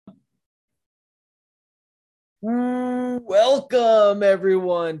Welcome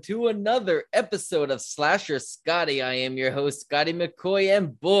everyone to another episode of Slasher Scotty. I am your host, Scotty McCoy,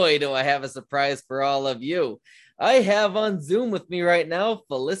 and boy, do I have a surprise for all of you. I have on Zoom with me right now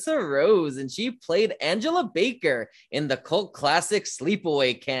Felissa Rose, and she played Angela Baker in the cult classic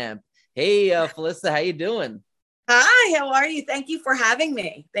Sleepaway Camp. Hey, Felissa, how you doing? Hi, how are you? Thank you for having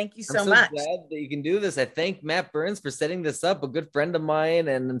me. Thank you I'm so so much. glad that you can do this. I thank Matt Burns for setting this up, a good friend of mine,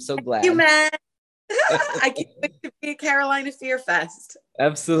 and I'm so You glad. man. I can't wait to be at Carolina Fear Fest.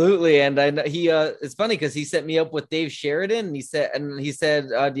 Absolutely, and I know he. It's funny because he set me up with Dave Sheridan. And he said,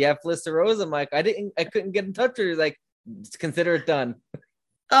 "Do you have Felissa Rose?" I'm like, I couldn't get in touch with her. He's like, consider it done.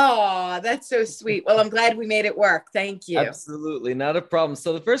 Oh, that's so sweet. Well, I'm glad we made it work. Thank you. Absolutely, not a problem.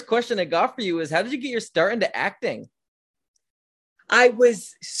 So the first question I got for you is, how did you get your start into acting? I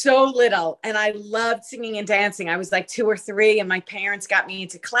was so little and I loved singing and dancing. I was like 2 or 3, and my parents got me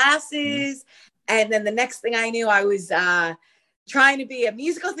into Mhm. classes. And then the next thing I knew, I was trying to be a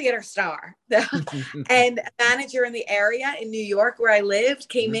musical theater star. And a manager in the area in New York where I lived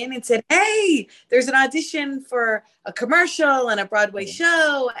came in and said, "Hey, there's an audition for a commercial and a Broadway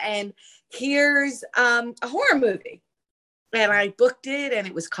show. And here's a horror movie." And I booked it, and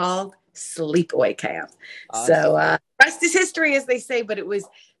it was called Sleepaway Camp. So, Awesome. rest is history, as they say, but it was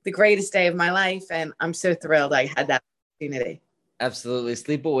the greatest day of my life. And I'm so thrilled I had that opportunity. Absolutely.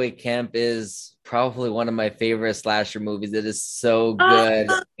 Sleepaway Camp is probably one of my favorite slasher movies. It is so Oh, good.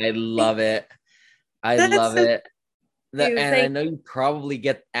 I love it. I that's love so it. cute. And I know you probably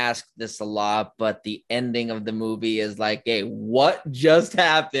get asked this a lot, but the ending of the movie is like, hey, what just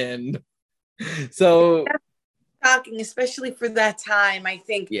happened? So, Talking, especially for that time, I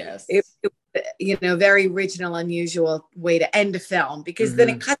think yes. very original, unusual way to end a film, because then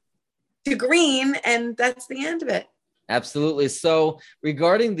it Hmm. cuts to green and that's the end of it. Absolutely. So,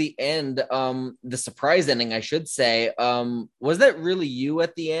 regarding the end, the surprise ending, I should say, was that really you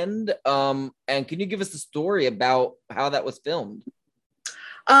at the end? And can you give us the story about how that was filmed?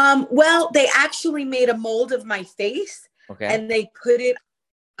 Well, they actually made a mold of my face Okay. and they put it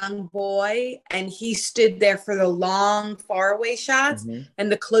on a young boy, and he stood there for the long faraway shots, Hmm.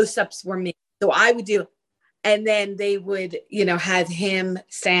 and the close-ups were me. So I would do, and then they would, have him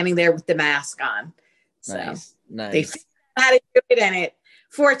standing there with the mask on. So Nice. they figured Nice. out how to do it, and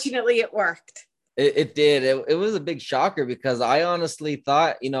fortunately it worked. It did. It was a big shocker because I honestly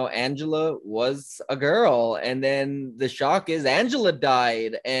thought, Angela was a girl. And then the shock is Angela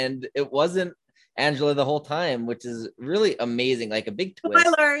died and it wasn't Angela the whole time, which is really amazing. Like a big twist.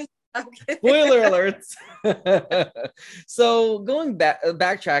 Spoilers. Spoiler alerts. So going back,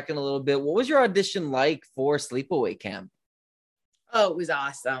 backtracking a little bit, what was your audition like for Sleepaway Camp? Oh, it was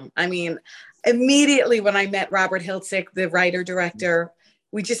awesome. I mean, immediately when I met Robert Hiltzik, the writer director,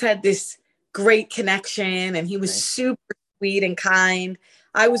 we just had this great connection, and he was Nice. super sweet and kind.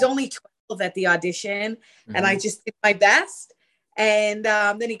 I was only 12 at the audition, and I Hmm. just did my best. And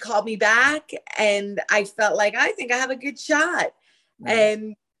then he called me back, and I felt like I think I have a good shot. Nice.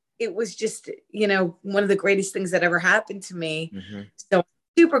 And it was just, one of the greatest things that ever happened to me. Hmm. So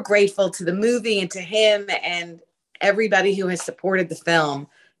super grateful to the movie and to him and everybody who has supported the film.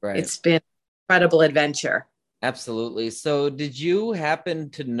 Right. It's been an incredible adventure. Absolutely. So, did you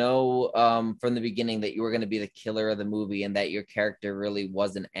happen to know from the beginning that you were going to be the killer of the movie and that your character really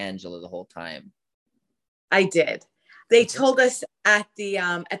wasn't Angela the whole time? I did. They Okay. told us at the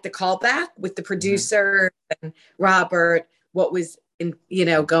callback with the Hmm. producer and Robert what was going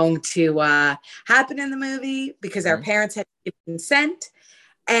to happen in the movie, because our Hmm. parents had to give consent.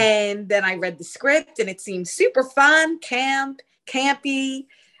 And then I read the script, and it seemed super fun, campy,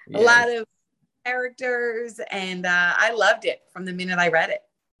 a lot Yes, of characters, and I loved it from the minute I read it.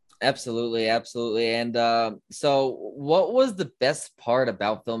 absolutely, absolutely. And so, what was the best part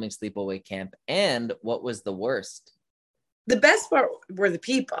about filming Sleepaway Camp, and what was the worst? The best part were the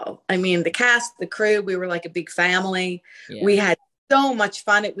people. I mean, the cast, the crew, we were like a big family. We Yeah. had so much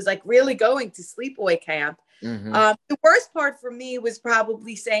fun. It was like really going to sleepaway camp. Hmm. The worst part for me was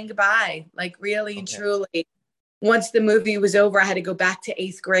probably saying goodbye, like really and Okay. truly. Once the movie was over, I had to go back to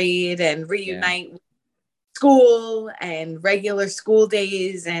eighth grade and Yeah. reunite with school and regular school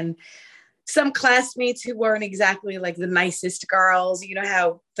days, and some classmates who weren't exactly like the nicest girls. You know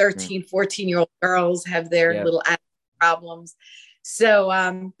how Mm. 13, 14-year-old girls have their Yeah. little problems. So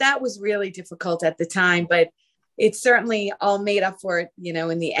that was really difficult at the time, but it certainly all made up for it.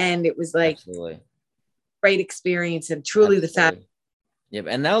 In the end, it was like Absolutely. great experience and truly the fact. Absolutely. Yep.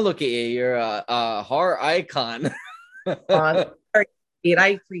 And now look at you. You're a horror icon. Uh, I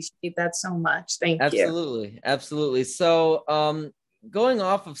appreciate that so much. Thank you. Absolutely, absolutely. So, going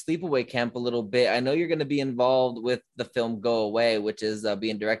off of Sleepaway Camp a little bit, I know you're going to be involved with the film Go Away, which is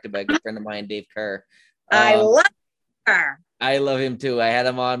being directed by a good friend of mine, Dave Kerr. I love her. I love him too. I had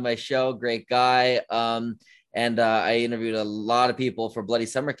him on my show. Great guy. And I interviewed a lot of people for Bloody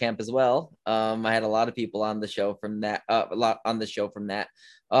Summer Camp as well. I had a lot of people on the show from that.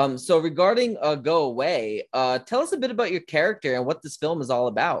 So regarding Go Away, tell us a bit about your character and what this film is all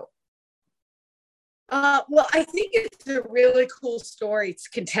about. Well, I think it's a really cool story. It's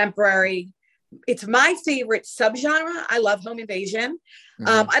contemporary. It's my favorite subgenre. I love home invasion.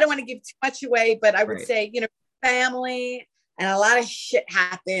 I don't want to give too much away, but I would say, family, and a lot of shit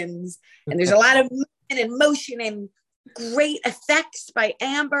happens, and there's a lot of movement and motion and great effects by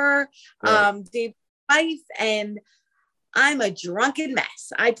Amber, Dave's wife, and I'm a drunken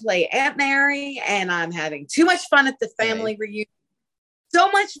mess. I play Aunt Mary, and I'm having too much fun at the family reunion. So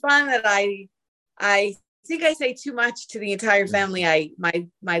much fun that I think I say too much to the entire family.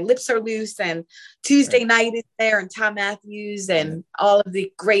 My lips are loose, and Tuesday night is there, and Tom Matthews and all of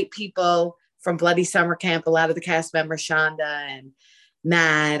the great people from Bloody Summer Camp, a lot of the cast members, Shonda and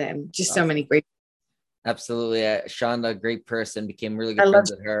Matt, and just so many great. Absolutely. Shonda, great person, became really good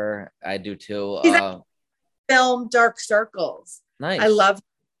friends with her. I do too. Film Dark Circles. Nice. I love.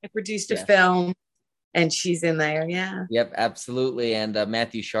 I produced a film, and she's in there. Yeah. Yep, absolutely. And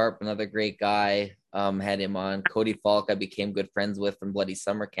Matthew Sharp, another great guy, had him on. Cody Falk, I became good friends with from Bloody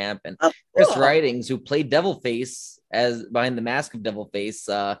Summer Camp, and Chris Ridings, who played Devilface as behind the mask of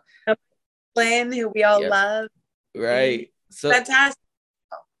Devilface. Lynn, who we all love. Right. So fantastic.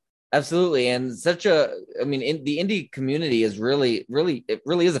 Absolutely. And the indie community is really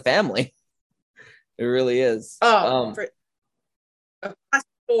is a family. It really is. Across the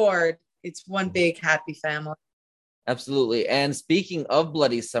board, it's one big happy family. Absolutely. And speaking of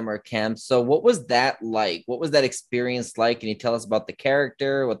Bloody Summer Camp, so what was that like? What was that experience like? Can you tell us about the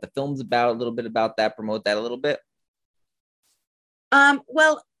character, what the film's about, a little bit about that, promote that a little bit?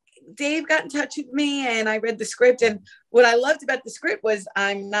 Well, Dave got in touch with me, and I read the script, and what I loved about the script was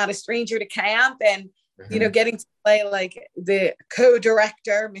I'm not a stranger to camp, and getting to play like the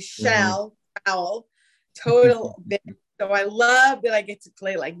co-director Michelle Powell, total bit. So I love that I get to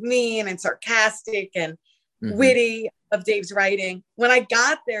play like mean and sarcastic and witty of Dave's writing. When I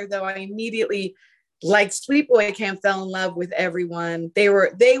got there, though, I immediately, like Sleepaway Camp, fell in love with everyone. They were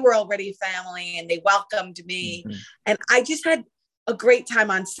already family, and they welcomed me, and I just had a great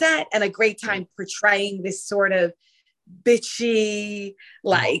time on set and a great time portraying this sort of bitchy,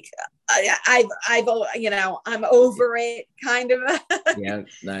 like I'm over it kind of. Yeah,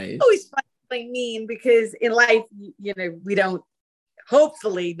 nice. Always fun to play mean, because in life, we don't.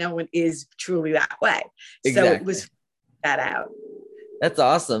 Hopefully, no one is truly that way. Exactly. So it was that out. That's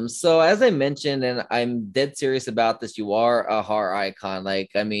awesome. So as I mentioned, and I'm dead serious about this, you are a horror icon. Like,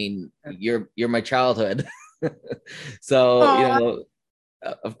 I mean, you're my childhood. So,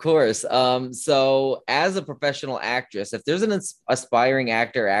 of course. So as a professional actress, if there's an aspiring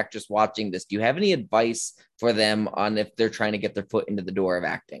actor or actress watching this, do you have any advice for them on if they're trying to get their foot into the door of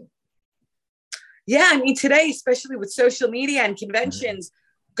acting? Yeah, I mean, today, especially with social media and conventions,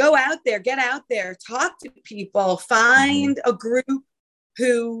 go out there, get out there, talk to people, find a group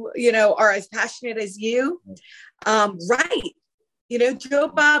who, are as passionate as you. Write. Joe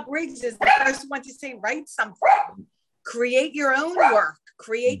Bob Briggs is the first one to say, write something, create your own work,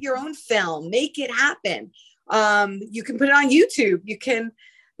 create your own film, make it happen. You can put it on YouTube. You can,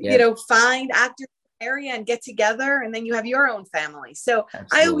 find actors in the area and get together, and then you have your own family. So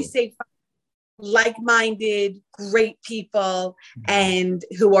I always say like-minded, great people, and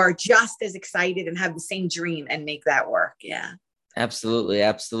who are just as excited and have the same dream, and make that work. Yeah. Absolutely.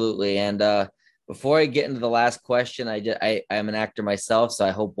 And before I get into the last question, I am an actor myself, so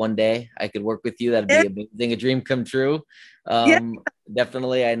I hope one day I could work with you. That'd be amazing, a dream come true.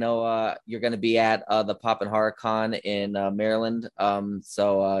 Definitely. I know you're going to be at the Pop and Horror Con in Maryland.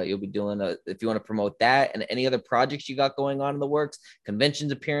 So you'll be doing if you want to promote that and any other projects you got going on in the works,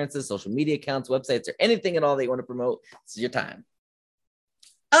 conventions, appearances, social media accounts, websites, or anything at all that you want to promote, this is your time.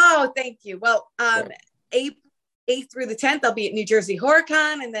 Oh, thank you. Well, April 8th through the 10th, I'll be at New Jersey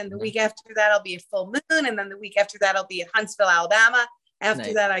HorrorCon, and then the week after that, I'll be at Full Moon, and then the week after that, I'll be at Huntsville, Alabama.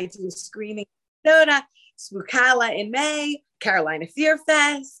 After that, I do a screening in Minnesota, Spookala in May, Carolina Fear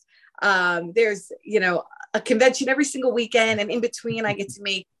Fest. There's, a convention every single weekend, and in between, I get to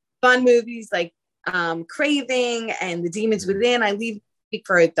make fun movies like Craving and The Demons Within. I leave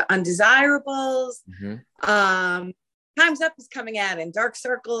for The Undesirables. Time's Up is coming out, and Dark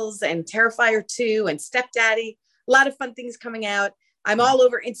Circles, and Terrifier 2, and Stepdaddy. A lot of fun things coming out. I'm all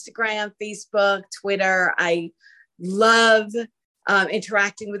over Instagram, Facebook, Twitter. I love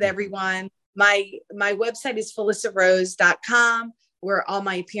interacting with everyone. My website is felissarose.com, where all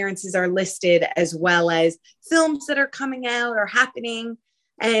my appearances are listed, as well as films that are coming out or happening.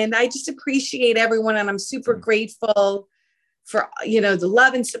 And I just appreciate everyone, and I'm super grateful for, the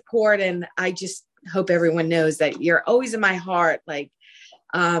love and support. And I just hope everyone knows that you're always in my heart. Like,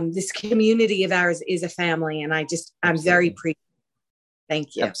 this community of ours is a family, and I'm very appreciative.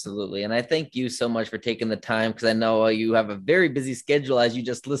 Thank you. Absolutely. And I thank you so much for taking the time, because I know you have a very busy schedule, as you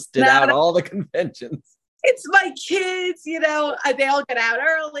just listed out all the conventions. It's my kids, they all get out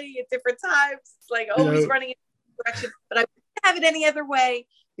early at different times. It's like always running in a direction, but I wouldn't have it any other way,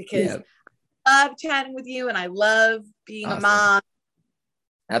 because I love chatting with you and I love being a mom.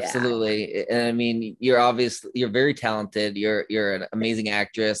 Absolutely. Yeah. And I mean, you're very talented. You're an amazing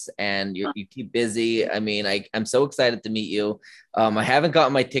actress, and you keep busy. I mean, I'm so excited to meet you. I haven't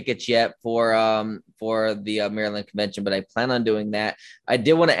gotten my tickets yet for the Maryland convention, but I plan on doing that. I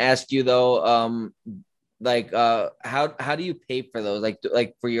did want to ask you though, how do you pay for those?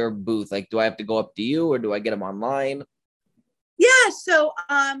 Like for your booth, like, do I have to go up to you, or do I get them online? Yeah. So,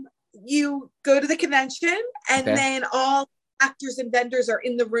 you go to the convention, and then all actors and vendors are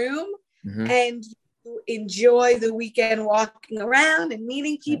in the room, and you enjoy the weekend walking around and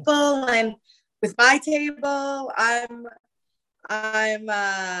meeting people. And with my table, I'm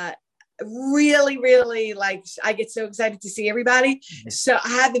really, really, like, I get so excited to see everybody. So I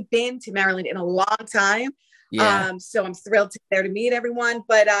haven't been to Maryland in a long time. So I'm thrilled to be there to meet everyone.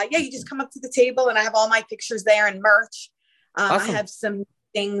 But you just come up to the table, and I have all my pictures there and merch. Awesome. I have some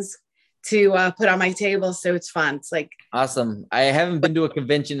things to put on my table, so it's fun. It's like awesome. I haven't been to a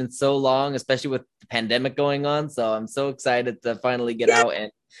convention in so long, especially with the pandemic going on, so I'm so excited to finally get out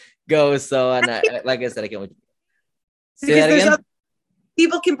and go. So, and like I said, I can't wait. Say that again?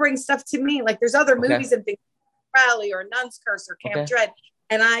 People can bring stuff to me, like there's other movies and things, Rally or Nun's Curse or Camp Dread,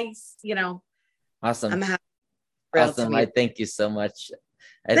 and awesome. I'm happy. Awesome. I thank you so much.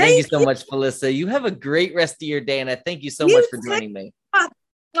 Thank you so much, Felissa. You have a great rest of your day, and I thank you so much for joining me.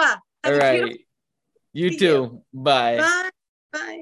 All right. You too. Bye. Bye. Bye.